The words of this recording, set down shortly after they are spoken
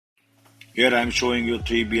Here I am showing you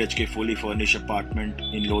 3 BHK fully furnished apartment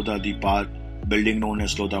in Lodha, the park, building known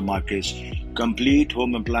as Lodha Marquise. Complete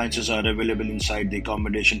home appliances are available inside the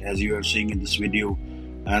accommodation as you are seeing in this video.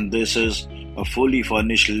 And this is a fully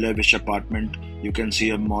furnished lavish apartment. You can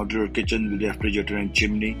see a modular kitchen with refrigerator and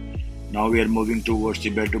chimney. Now we are moving towards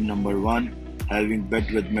the bedroom number 1, having bed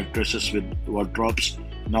with mattresses with wardrobes.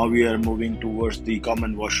 Now we are moving towards the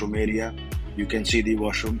common washroom area. You can see the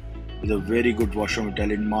washroom is a very good washroom,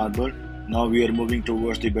 Italian marble. Now we are moving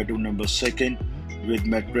towards the bedroom number 2 with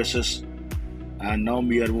mattresses, and now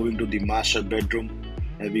we are moving to the master bedroom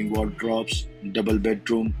having wardrobes, double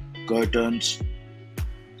bedroom, curtains,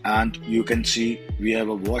 and you can see we have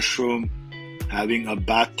a washroom having a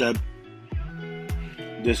bathtub.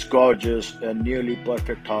 This gorgeous and nearly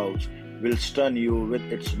perfect house will stun you with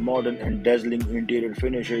its modern and dazzling interior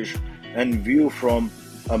finishes and view from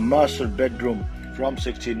a master bedroom from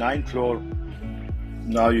 69th floor.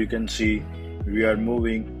 Now you can see we are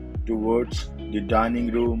moving towards the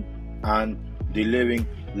dining room and the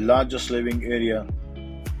largest living area.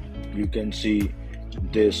 You can see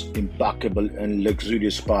this impeccable and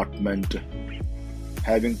luxurious apartment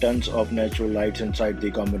having tons of natural lights inside the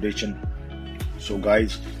accommodation. So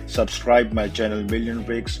guys, subscribe my channel Million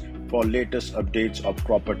Bricks for latest updates of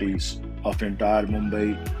properties of entire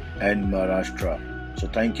Mumbai and Maharashtra. So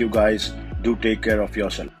thank you guys. Do take care of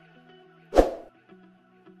yourself.